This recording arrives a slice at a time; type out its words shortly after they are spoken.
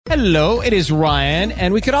Hello, it is Ryan,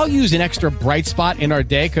 and we could all use an extra bright spot in our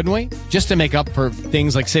day, couldn't we? Just to make up for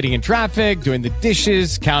things like sitting in traffic, doing the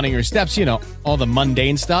dishes, counting your steps, all the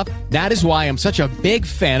mundane stuff. That is why I'm such a big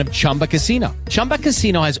fan of Chumba Casino. Chumba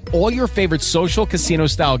Casino has all your favorite social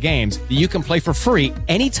casino-style games that you can play for free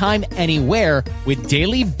anytime, anywhere with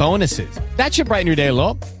daily bonuses. That should brighten your day a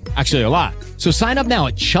little. Actually, a lot. So sign up now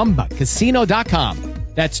at ChumbaCasino.com.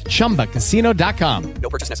 That's ChumbaCasino.com. No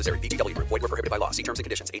purchase necessary. VGW Group. Void where prohibited by law. See terms and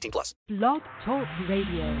conditions. 18+. Blog Talk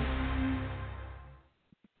Radio.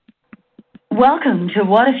 Welcome to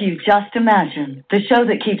What If You Just Imagine, the show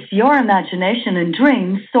that keeps your imagination and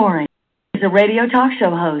dreams soaring. He's a radio talk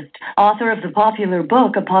show host, author of the popular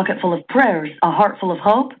book A Pocket Full of Prayers, A Heart Full of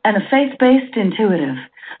Hope, and a faith-based intuitive.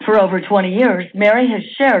 For over 20 years, Mary has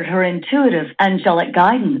shared her intuitive, angelic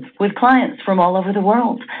guidance with clients from all over the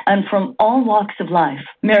world and from all walks of life.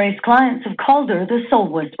 Mary's clients have called her the Soul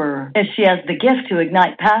Whisperer, as she has the gift to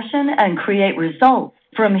ignite passion and create results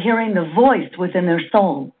from hearing the voice within their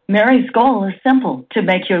soul. Mary's goal is simple: to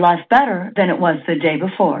make your life better than it was the day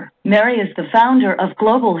before. Mary is the founder of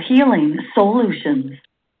Global Healing Solutions.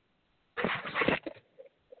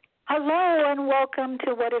 Hello and welcome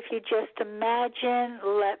to What If You Just Imagine.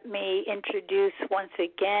 Let me introduce once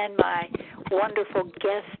again my wonderful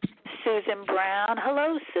guest, Susan Brown.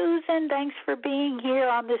 Hello, Susan. Thanks for being here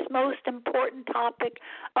on this most important topic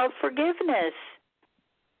of forgiveness.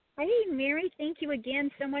 Hey, Mary, thank you again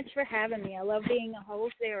so much for having me. I love being a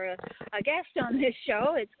host or a guest on this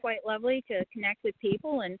show. It's quite lovely to connect with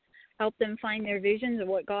people and help them find their visions of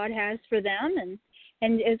what God has for them,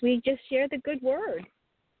 and as we just share the good word.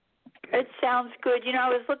 It sounds good. I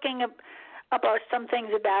was looking about some things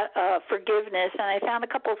about forgiveness, and I found a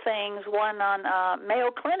couple things, one on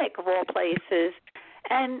Mayo Clinic, of all places.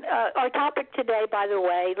 And our topic today, by the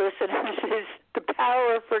way, listeners, is the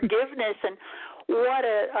power of forgiveness, and what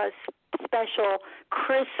a special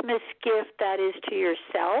Christmas gift that is to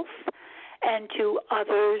yourself and to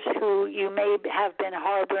others who you may have been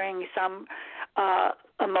harboring some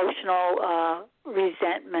emotional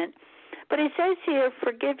resentment. But it says here,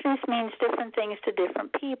 forgiveness means different things to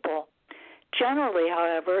different people. Generally,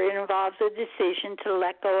 however, it involves a decision to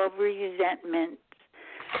let go of resentment.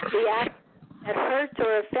 The act that hurt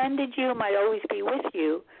or offended you might always be with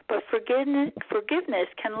you, but forgiveness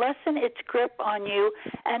can lessen its grip on you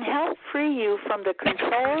and help free you from the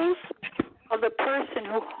controls of the person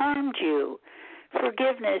who harmed you.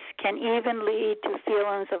 Forgiveness can even lead to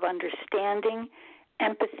feelings of understanding,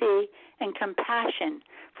 empathy, and compassion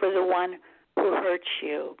for the one who hurts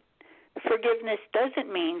you. Forgiveness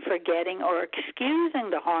doesn't mean forgetting or excusing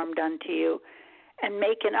the harm done to you and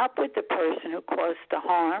making up with the person who caused the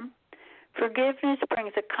harm. Forgiveness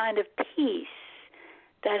brings a kind of peace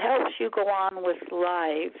that helps you go on with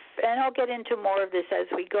life. And I'll get into more of this as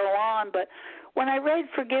we go on, but when I read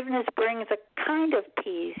forgiveness brings a kind of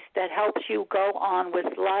peace that helps you go on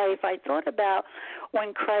with life, I thought about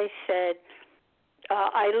when Christ said,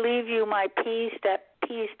 I leave you my peace that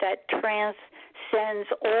transcends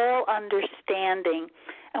all understanding.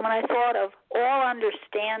 And when I thought of all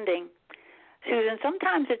understanding, Susan,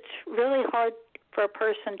 sometimes it's really hard for a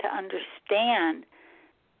person to understand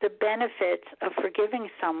the benefits of forgiving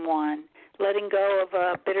someone. Letting go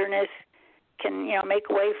of bitterness can, make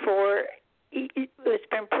way for, it's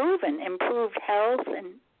been proven, improved health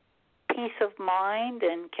and peace of mind,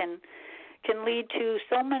 and can lead to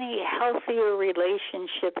so many healthier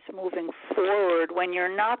relationships moving forward. When you're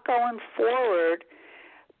not going forward,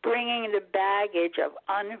 bringing the baggage of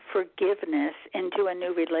unforgiveness into a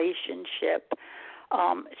new relationship,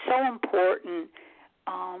 so important.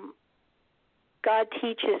 God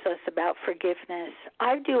teaches us about forgiveness.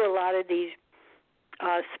 I do a lot of these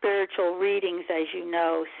spiritual readings, as you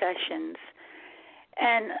know, sessions.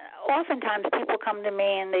 And oftentimes people come to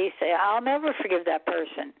me and they say, I'll never forgive that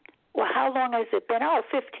person. Well, how long has it been?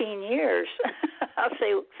 15 years. I'll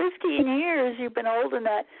say, 15 years you've been holding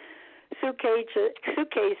that suitcase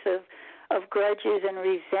of grudges and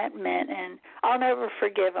resentment, and I'll never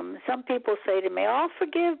forgive them. Some people say to me, I'll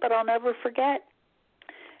forgive, but I'll never forget.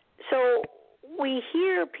 So we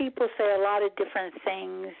hear people say a lot of different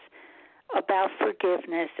things about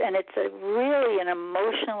forgiveness, and it's really an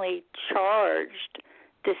emotionally charged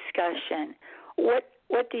discussion. What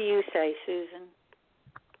do you say, Susan?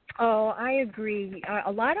 Oh, I agree.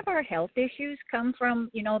 A lot of our health issues come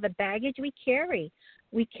from, the baggage we carry.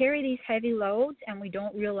 We carry these heavy loads, and we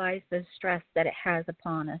don't realize the stress that it has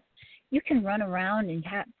upon us. You can run around and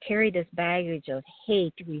carry this baggage of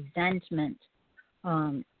hate, resentment,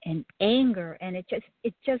 and anger, and it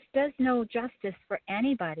just does no justice for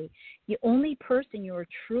anybody. The only person you are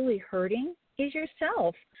truly hurting is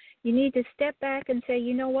yourself. You need to step back and say,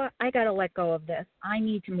 you know what, I got to let go of this. I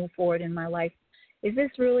need to move forward in my life. Is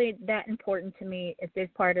this really that important to me at this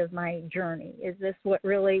part of my journey? Is this what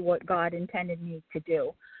God intended me to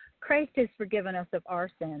do? Christ has forgiven us of our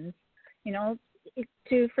sins. You know,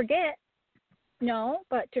 to forget, no,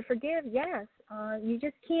 but to forgive, yes. You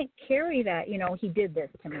just can't carry that, you know, he did this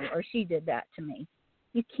to me or she did that to me.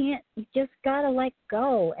 You can't, you just got to let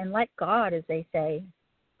go and let God, as they say.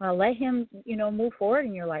 Let him, you know, move forward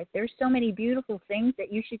in your life. There's so many beautiful things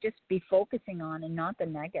that you should just be focusing on and not the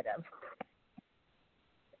negative.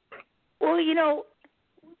 Well, you know,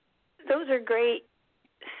 those are great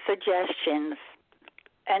suggestions,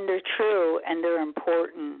 and they're true, and they're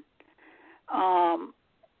important.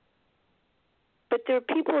 But there are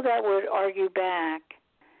people that would argue back,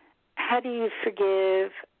 how do you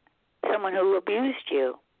forgive someone who abused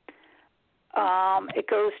you? It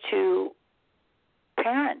goes to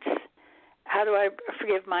parents. How do I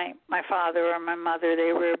forgive my father or my mother?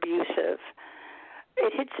 They were abusive.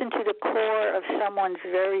 It hits into the core of someone's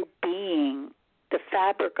very being, the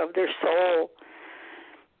fabric of their soul.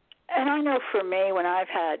 And I know for me, when I've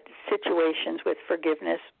had situations with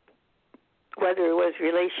forgiveness, whether it was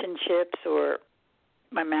relationships or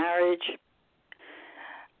my marriage,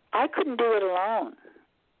 I couldn't do it alone.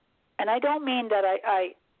 And I don't mean that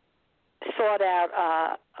I sought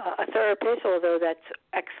out a therapist, although that's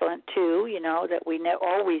excellent too, you know, that we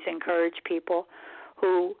always encourage people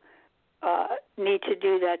who need to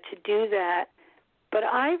do that. But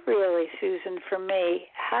I really, Susan, for me,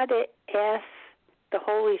 had to ask the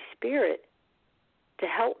Holy Spirit to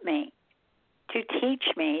help me, to teach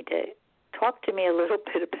me, to talk to me a little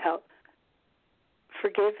bit about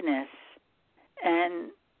forgiveness. And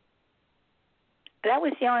that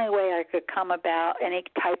was the only way I could come about any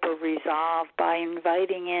type of resolve, by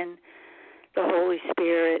inviting in the Holy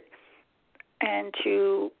Spirit and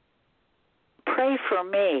to pray for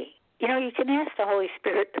me. You know, you can ask the Holy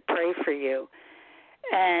Spirit to pray for you,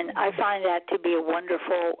 and I find that to be a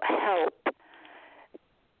wonderful help,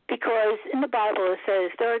 because in the Bible it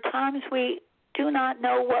says there are times we do not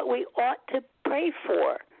know what we ought to pray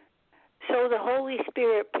for. So the Holy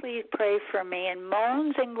Spirit, please pray for me in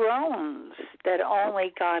moans and groans that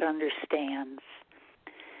only God understands.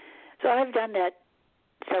 So I've done that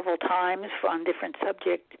several times on different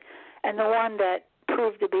subjects, and the one that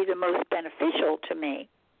proved to be the most beneficial to me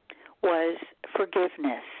was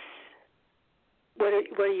forgiveness. What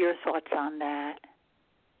are your thoughts on that?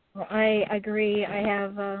 Well, I agree. I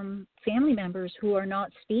have family members who are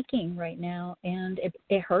not speaking right now, and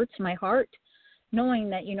it hurts my heart knowing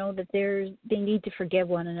that, you know, that they need to forgive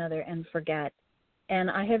one another and forget.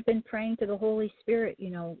 And I have been praying to the Holy Spirit, you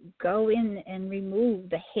know, go in and remove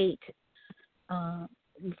the hate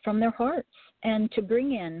from their hearts, and to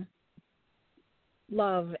bring in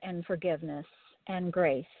love and forgiveness and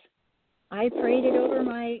grace. I prayed it over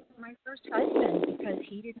my first husband because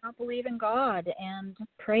he did not believe in God, and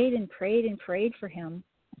prayed and prayed and prayed for him.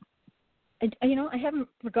 You know, I haven't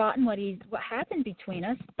forgotten what happened between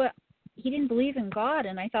us, but he didn't believe in God,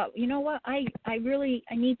 and I thought, you know what, I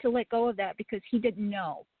need to let go of that, because he didn't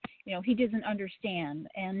know. You know, he doesn't understand.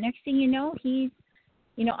 And next thing you know,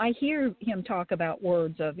 I hear him talk about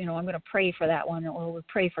words of, you know, I'm going to pray for that one, or we'll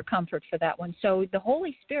pray for comfort for that one. So the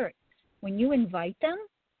Holy Spirit, when you invite them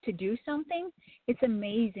to do something, it's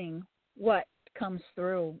amazing what comes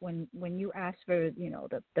through when you ask for, you know,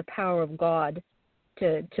 the power of God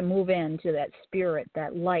to move into that spirit,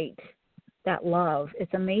 that light, that love.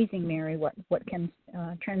 It's amazing, Mary, what can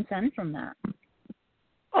transcend from that.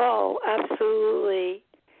 Oh, absolutely.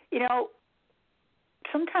 You know,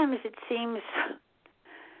 sometimes it seems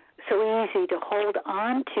so easy to hold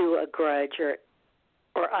on to a grudge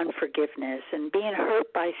or unforgiveness, and being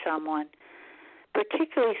hurt by someone,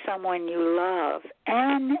 particularly someone you love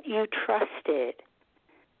and you trusted,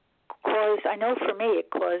 I know for me it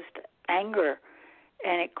caused anger,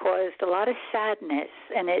 and it caused a lot of sadness,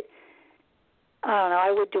 and I don't know,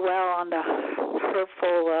 I would dwell on the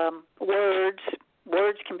hurtful words.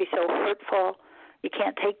 Words can be so hurtful, you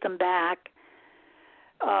can't take them back.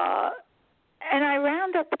 And I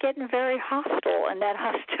wound up getting very hostile, and that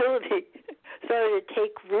hostility started to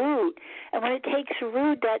take root. And when it takes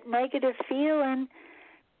root, that negative feeling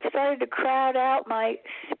started to crowd out my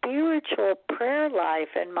spiritual prayer life,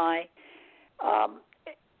 and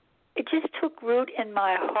it just took root in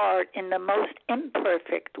my heart in the most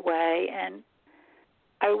imperfect way, and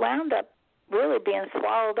I wound up really being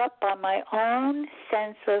swallowed up by my own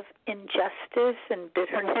sense of injustice and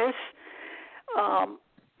bitterness.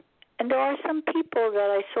 And there are some people that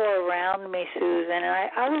I saw around me, Susan, and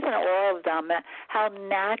I was in awe of them, how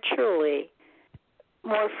naturally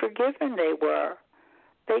more forgiven they were.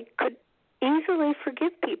 They could easily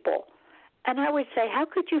forgive people. And I would say, how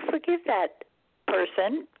could you forgive that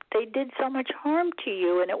person? They did so much harm to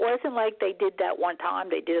you, and it wasn't like they did that one time.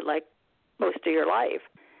 They did it like most of your life.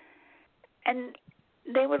 And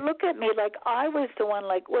they would look at me like I was the one,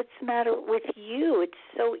 like, what's the matter with you? It's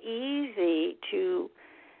so easy to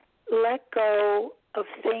let go of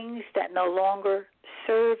things that no longer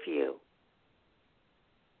serve you.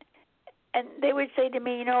 And they would say to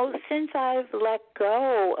me, since I've let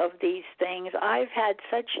go of these things, I've had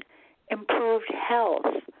such improved health.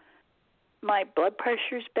 My blood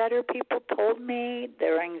pressure's better, people told me,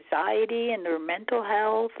 their anxiety and their mental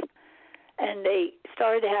health. And they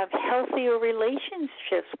started to have healthier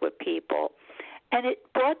relationships with people. And it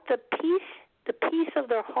brought the peace of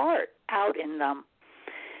their heart out in them.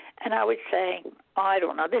 And I would say, I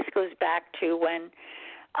don't know, this goes back to when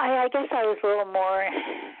I guess I was a little more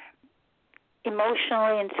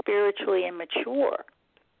emotionally and spiritually immature,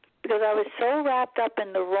 because I was so wrapped up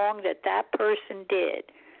in the wrong that person did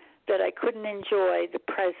that I couldn't enjoy the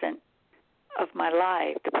present of my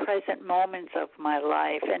life, the present moments of my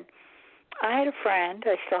life. And I had a friend,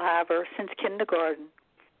 I still have her since kindergarten.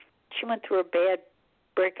 She went through a bad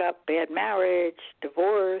breakup, bad marriage,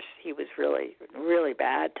 divorce. He was really, really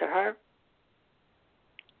bad to her.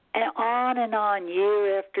 And on,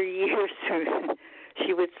 year after year,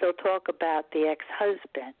 she would still talk about the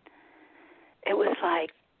ex-husband. It was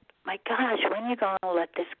like, my gosh, when are you going to let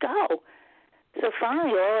this go? So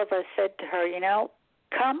finally, all of us said to her,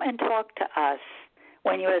 come and talk to us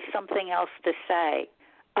when you have something else to say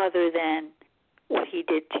other than what he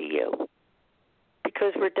did to you,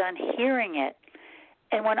 because we're done hearing it.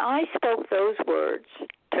 And when I spoke those words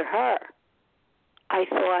to her, I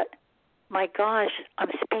thought, my gosh, I'm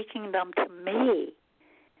speaking them to me,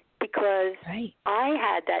 because right. I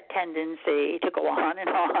had that tendency to go on and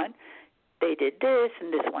on. They did this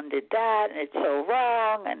and this one did that, and it's so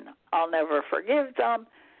wrong, and I'll never forgive them.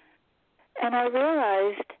 And I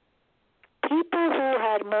realized people who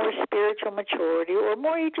had more spiritual maturity or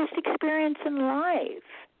more just experience in life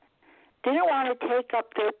didn't want to take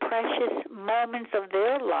up their precious moments of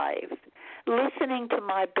their life listening to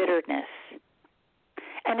my bitterness.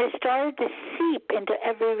 And it started to seep into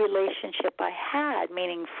every relationship I had,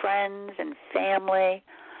 meaning friends and family.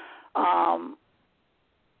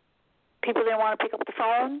 People didn't want to pick up the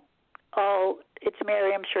phone. Oh, it's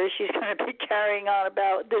Mary. I'm sure she's going to be carrying on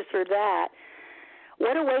about this or that.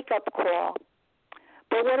 What a wake-up call.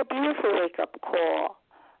 But what a beautiful wake-up call,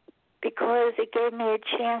 because it gave me a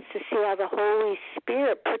chance to see how the Holy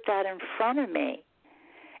Spirit put that in front of me.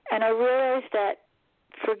 And I realized that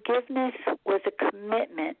forgiveness was a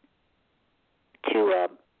commitment to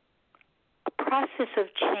a process of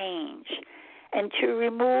change and to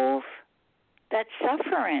remove that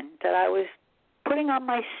suffering that I was putting on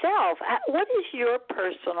myself. What is your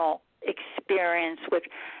personal experience with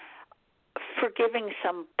forgiving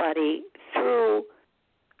somebody through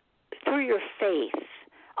your faith?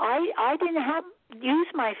 I didn't use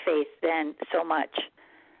my faith then so much,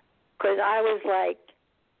 because I was like,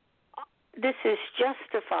 this is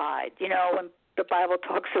justified, when the Bible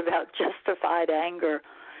talks about justified anger.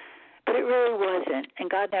 But it really wasn't, and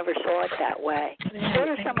God never saw it that way. What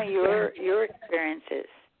are some of your experiences?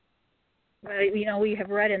 We have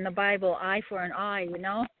read in the Bible, eye for an eye,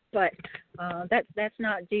 but that's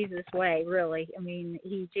not Jesus' way, really. I mean,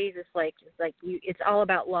 Jesus it's all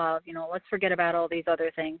about love. Let's forget about all these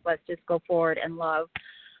other things. Let's just go forward and love.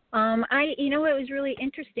 It was really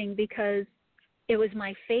interesting because it was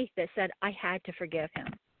my faith that said I had to forgive him.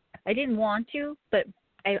 I didn't want to, but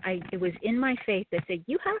it was in my faith that said,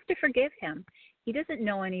 you have to forgive him. He doesn't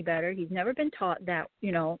know any better. He's never been taught that,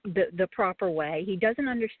 the proper way. He doesn't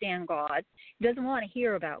understand God. He doesn't want to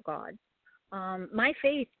hear about God. My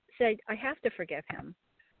faith said, I have to forgive him.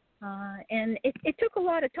 And it took a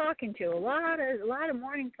lot of talking to, a lot of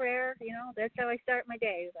morning prayer. That's how I start my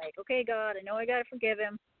day. Like, okay, God, I know I got to forgive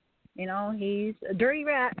him. He's a dirty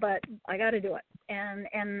rat, but I got to do it.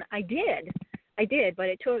 And I did, but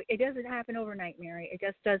it doesn't happen overnight, Mary. It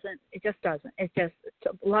just doesn't. It's just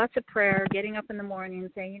lots of prayer, getting up in the morning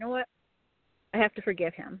and saying, you know what, I have to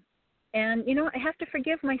forgive him. And, I have to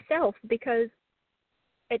forgive myself, because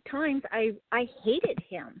at times I hated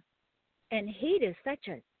him. And hate is such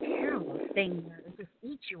a terrible thing. It just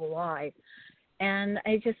eats you alive. And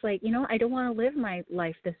I just I don't want to live my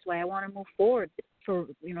life this way. I want to move forward for,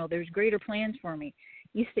 there's greater plans for me.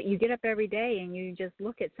 You get up every day and you just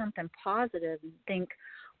look at something positive and think,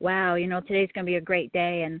 wow, today's going to be a great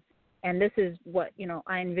day. And this is what,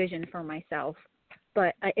 I envision for myself.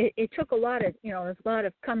 But it took a lot of, there's a lot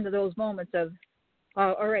of come to those moments of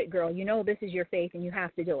all right, girl, you know this is your faith and you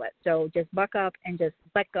have to do it. So just buck up and just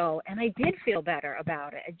let go. And I did feel better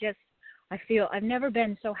about it. I feel I've never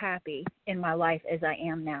been so happy in my life as I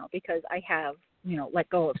am now because I have, let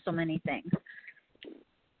go of so many things.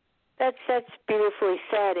 That's beautifully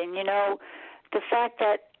said. And, the fact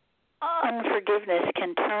that unforgiveness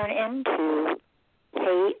can turn into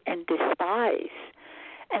hate and despise,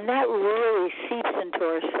 and that really seeps into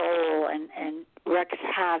our soul and wreaks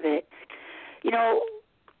havoc.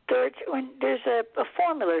 There's a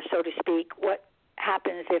formula, so to speak, what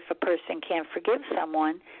happens if a person can't forgive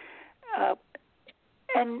someone.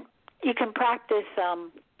 And you can practice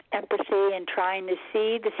empathy and trying to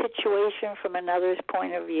see the situation from another's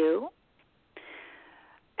point of view.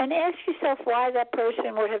 And ask yourself why that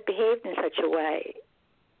person would have behaved in such a way.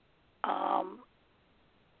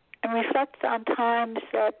 And reflect on times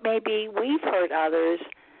that maybe we've hurt others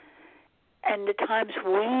and the times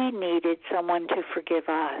we needed someone to forgive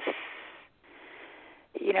us.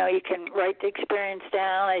 You can write the experience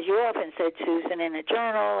down, as you often said, Susan, in a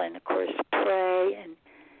journal, and, of course, pray and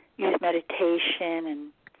use meditation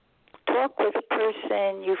and talk with a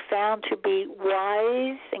person you found to be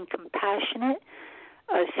wise and compassionate,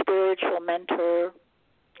 a spiritual mentor,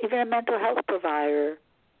 even a mental health provider.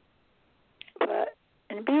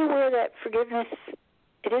 And be aware that forgiveness,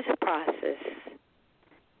 it is a process.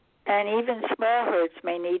 And even small hurts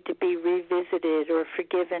may need to be revisited or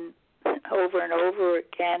forgiven over and over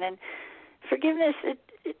again. And forgiveness,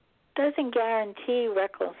 it doesn't guarantee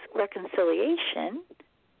reconciliation.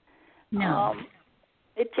 No.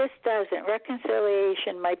 It just doesn't.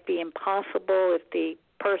 Reconciliation might be impossible if the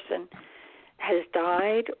person has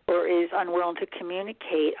died or is unwilling to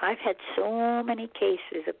communicate. I've had so many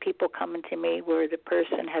cases of people coming to me where the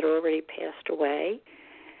person had already passed away,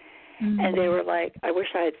 and they were like, I wish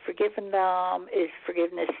I had forgiven them. Is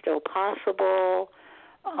forgiveness still possible?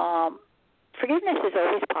 Forgiveness is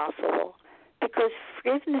always possible because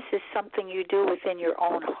forgiveness is something you do within your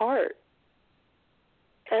own heart.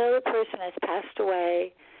 The other person has passed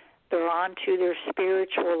away. They're on to their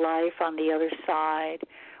spiritual life on the other side,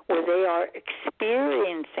 where they are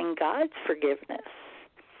experiencing God's forgiveness.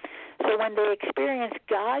 So when they experience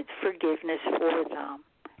God's forgiveness for them,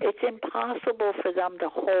 it's impossible for them to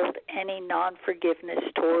hold any non-forgiveness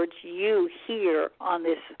towards you here on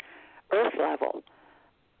this earth level,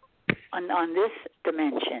 on this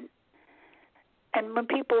dimension. And when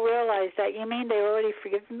people realize that, you mean they already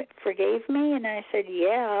forgave me? And I said,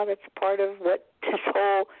 yeah, that's part of what this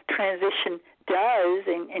whole transition does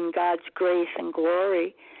in God's grace and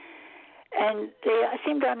glory. And they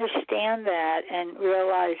seem to understand that and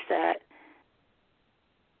realize that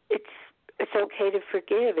it's okay to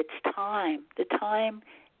forgive. It's time. The time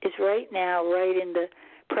is right now, right in the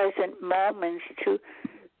present moments, to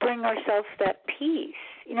bring ourselves that peace.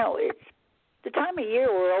 It's the time of year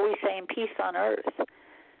we're always saying peace on earth.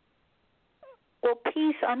 Well,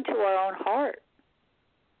 peace unto our own heart.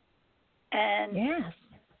 And yes.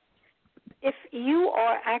 If you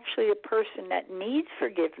are actually a person that needs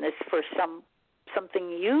forgiveness for something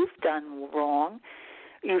you've done wrong,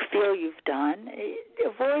 you feel you've done,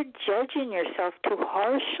 avoid judging yourself too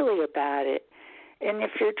harshly about it. And if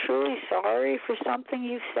you're truly sorry for something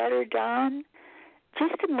you've said or done,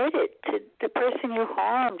 just admit it to the person you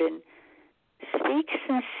harmed and speak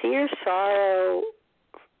sincere sorrow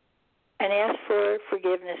and ask for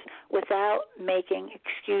forgiveness without making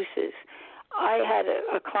excuses. I had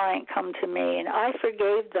a client come to me, and I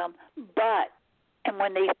forgave them, and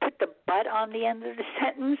when they put the but on the end of the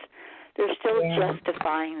sentence, they're still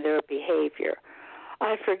justifying their behavior.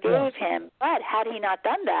 I forgave him, but had he not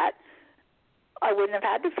done that, I wouldn't have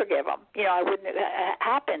had to forgive him. I wouldn't have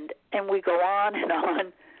happened. And we go on and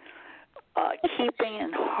on, keeping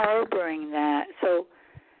and harboring that. So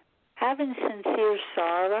having sincere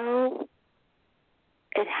sorrow,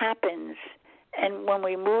 it happens. And when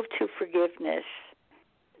we move to forgiveness,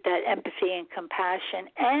 that empathy and compassion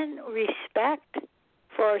and respect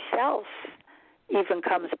for ourselves even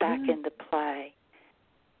comes back into play.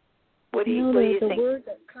 What do you think? The word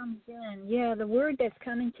that comes in, the word that's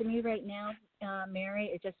coming to me right now, Mary,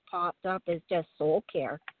 it just popped up, is just soul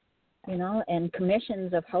care, and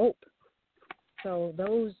commissions of hope. So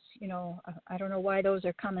those, I don't know why those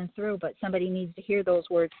are coming through, but somebody needs to hear those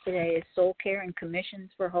words today, is soul care and commissions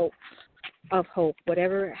for hope, of hope,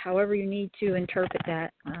 however you need to interpret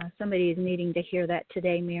that. Somebody is needing to hear that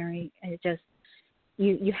today, Mary. And it just,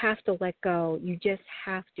 you have to let go. You just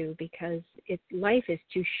have to, because life is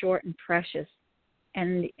too short and precious.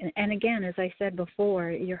 And again, as I said before,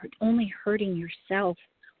 you're only hurting yourself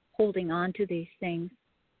holding on to these things.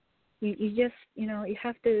 You just, you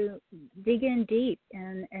have to dig in deep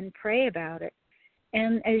and pray about it.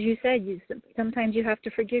 And as you said, sometimes you have to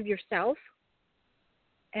forgive yourself,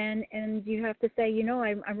 and you have to say,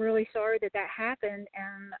 I'm really sorry that happened,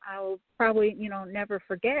 and I'll probably, never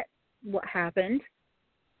forget what happened,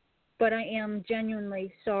 but I am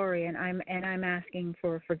genuinely sorry, and I'm asking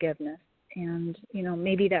for forgiveness. And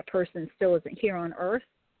maybe that person still isn't here on earth,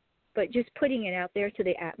 but just putting it out there to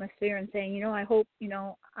the atmosphere and saying, I hope,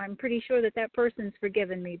 I'm pretty sure that person's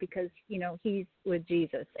forgiven me because, he's with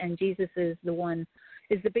Jesus, and Jesus is the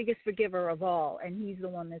biggest forgiver of all, and he's the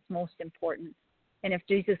one that's most important. And if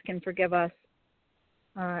Jesus can forgive us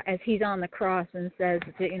as he's on the cross and says,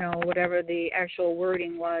 whatever the actual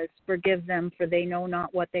wording was, forgive them for they know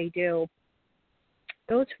not what they do,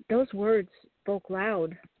 those words spoke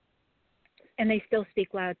loud, and they still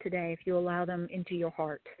speak loud today if you allow them into your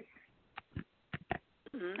heart.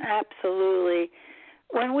 Absolutely.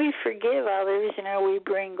 When we forgive others, we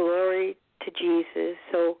bring glory to Jesus.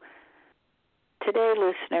 So today,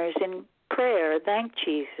 listeners, in prayer, thank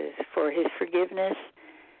Jesus for his forgiveness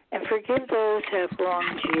and forgive those who have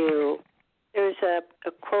wronged you. There's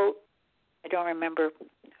a quote, I don't remember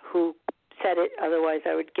who said it, otherwise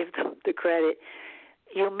I would give them the credit.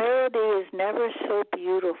 Humility is never so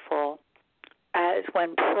beautiful as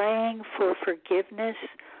when praying for forgiveness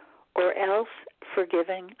or else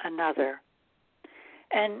forgiving another.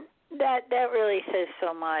 And that really says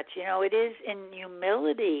so much. It is in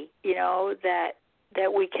humility,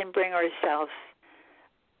 that we can bring ourselves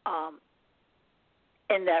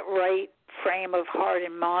in that right frame of heart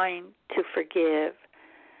and mind to forgive.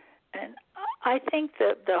 And I think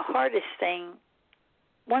that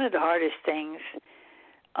one of the hardest things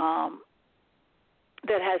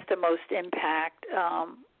that has the most impact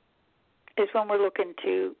is when we're looking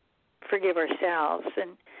to forgive ourselves.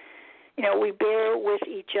 And, we bear with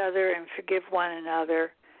each other and forgive one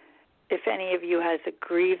another. If any of you has a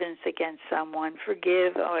grievance against someone,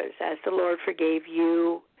 forgive as the Lord forgave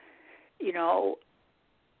you,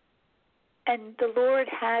 and the Lord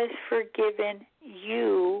has forgiven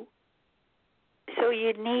you, so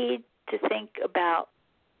you need to think about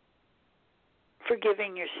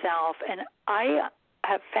forgiving yourself. And I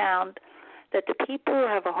have found that the people who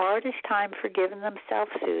have the hardest time forgiving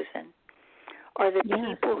themselves, Susan, are the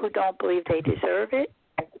people who don't believe they deserve it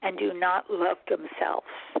and do not love themselves.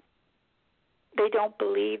 They don't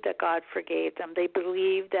believe that God forgave them. They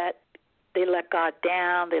believe that they let God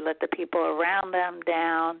down. They let the people around them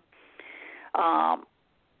down.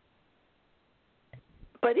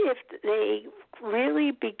 But if they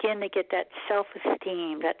really begin to get that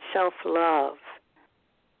self-esteem, that self-love,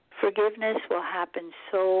 forgiveness will happen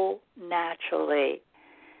so naturally.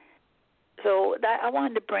 So I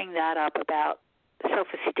wanted to bring that up about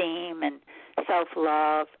self-esteem and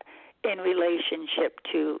self-love in relationship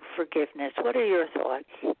to forgiveness. What are your thoughts?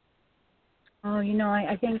 Oh,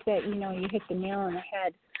 I think that, you hit the nail on the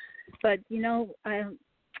head. But,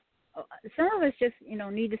 some of us just,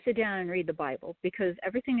 need to sit down and read the Bible, because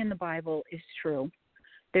everything in the Bible is true.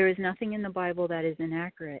 There is nothing in the Bible that is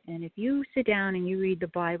inaccurate. And if you sit down and you read the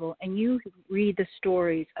Bible and you read the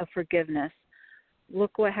stories of forgiveness,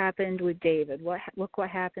 look what happened with David. Look what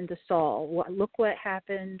happened to Saul. Look what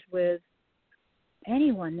happened with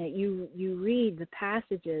anyone that you read the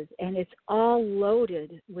passages, and it's all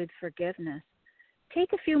loaded with forgiveness.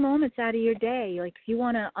 Take a few moments out of your day. Like if you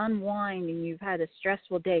want to unwind and you've had a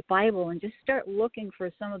stressful day, Bible, and just start looking for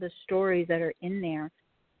some of the stories that are in there.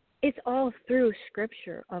 It's all through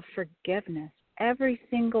Scripture of forgiveness. Every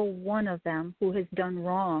single one of them who has done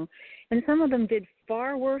wrong. And some of them did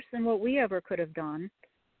far worse than what we ever could have done.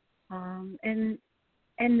 And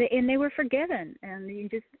they were forgiven. And you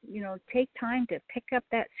just, take time to pick up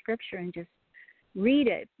that Scripture and just read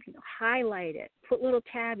it, highlight it, put little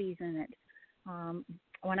tabbies in it.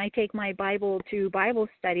 When I take my Bible to Bible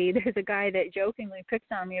study, there's a guy that jokingly picks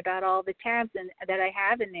on me about all the tabs that I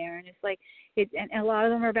have in there, and it's like and a lot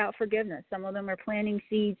of them are about forgiveness. Some of them are planting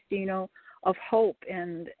seeds, of hope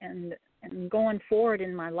and going forward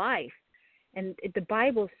in my life. And the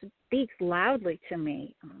Bible speaks loudly to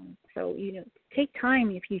me. So take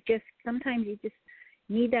time sometimes you just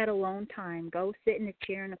need that alone time. Go sit in a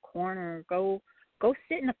chair in a corner. Go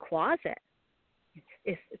sit in a closet.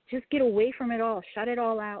 It's just get away from it all, shut it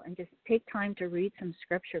all out, and just take time to read some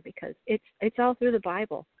Scripture, because it's all through the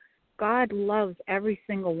Bible. God loves every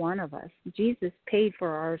single one of us. Jesus paid for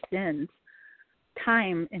our sins.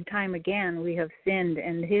 Time and time again we have sinned,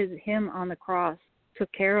 and him on the cross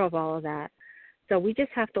took care of all of that. So we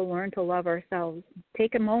just have to learn to love ourselves.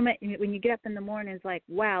 Take a moment when you get up in the morning. It's like,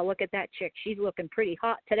 wow, look at that chick. She's looking pretty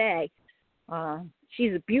hot today.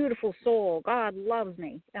 she's a beautiful soul. God loves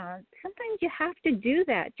me. Sometimes you have to do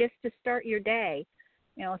that just to start your day.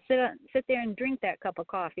 You know, sit there and drink that cup of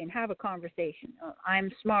coffee and have a conversation.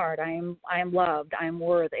 I'm smart. I am loved. I am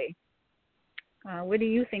worthy. What do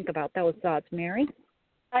you think about those thoughts, Mary?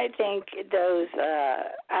 I think those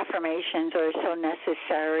affirmations are so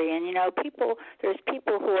necessary. And, you know, there's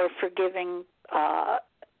people who are forgiving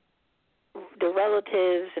their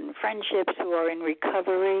relatives and friendships who are in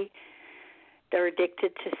recovery. They're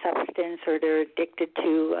addicted to substance or they're addicted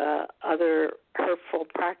to other hurtful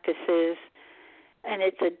practices. And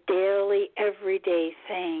it's a daily, everyday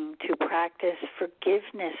thing to practice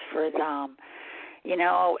forgiveness for them. You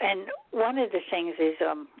know, and one of the things is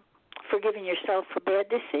forgiving yourself for bad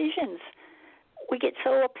decisions. We get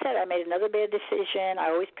so upset. I made another bad decision.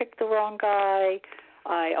 I always pick the wrong guy.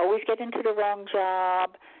 I always get into the wrong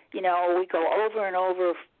job. You know, we go over and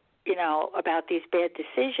over, you know, about these bad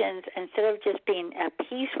decisions instead of just being at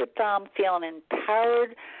peace with them, feeling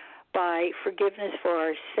empowered by forgiveness for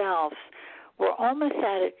ourselves. We're almost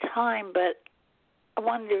out of time, but I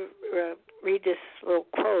wanted to read this little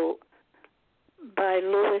quote by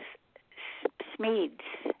Lewis Smedes.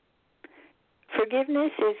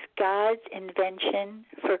 Forgiveness is God's invention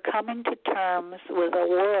for coming to terms with a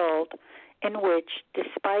world in which,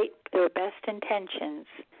 despite their best intentions,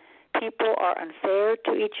 people are unfair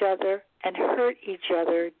to each other and hurt each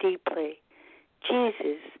other deeply.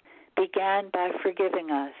 Jesus began by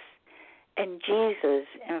forgiving us, and Jesus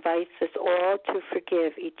invites us all to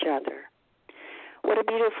forgive each other. What a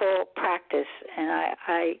beautiful practice, and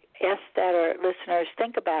I ask that our listeners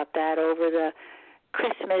think about that over the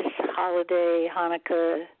Christmas, holiday,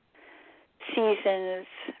 Hanukkah seasons,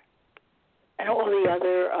 and all the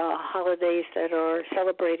other holidays that are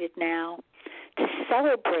celebrated now, to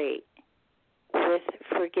celebrate with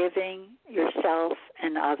forgiving yourself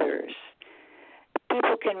and others.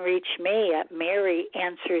 People can reach me at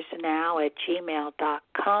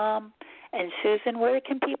maryanswersnow@gmail.com. And Susan, where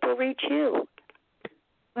can people reach you?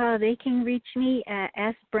 They can reach me at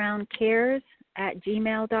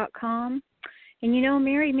sbrowncares@gmail.com. And, you know,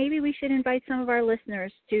 Mary, maybe we should invite some of our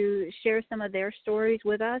listeners to share some of their stories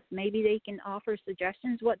with us. Maybe they can offer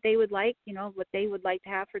suggestions, what they would like, you know, what they would like to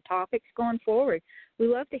have for topics going forward. We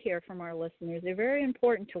love to hear from our listeners. They're very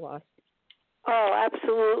important to us. Oh,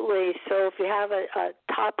 absolutely. So if you have a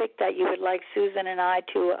topic that you would like Susan and I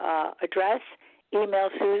to address, email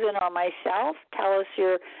Susan or myself. Tell us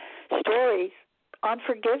your stories on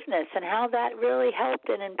forgiveness and how that really helped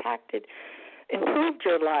and improved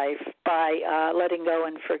your life by letting go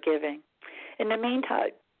and forgiving. In the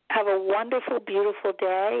meantime, have a wonderful, beautiful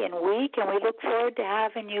day and week, and we look forward to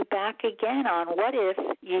having you back again on What If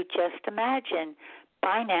You Just Imagine.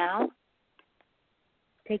 Bye now.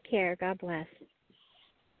 Take care. God bless.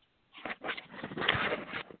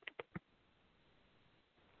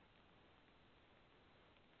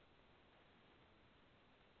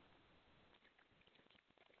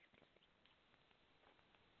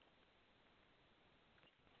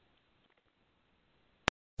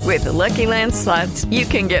 With the Lucky Land Slots, you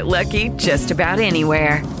can get lucky just about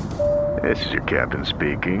anywhere. This is your captain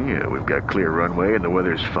speaking. We've got clear runway and the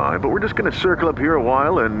weather's fine, but we're just going to circle up here a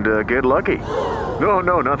while and get lucky.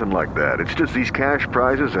 No, nothing like that. It's just these cash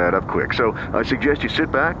prizes add up quick. So I suggest you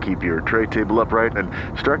sit back, keep your tray table upright, and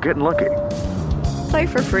start getting lucky. Play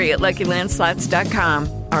for free at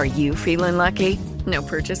LuckyLandSlots.com. Are you feeling lucky? No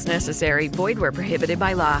purchase necessary. Void where prohibited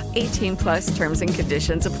by law. 18+ terms and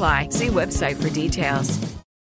conditions apply. See website for details.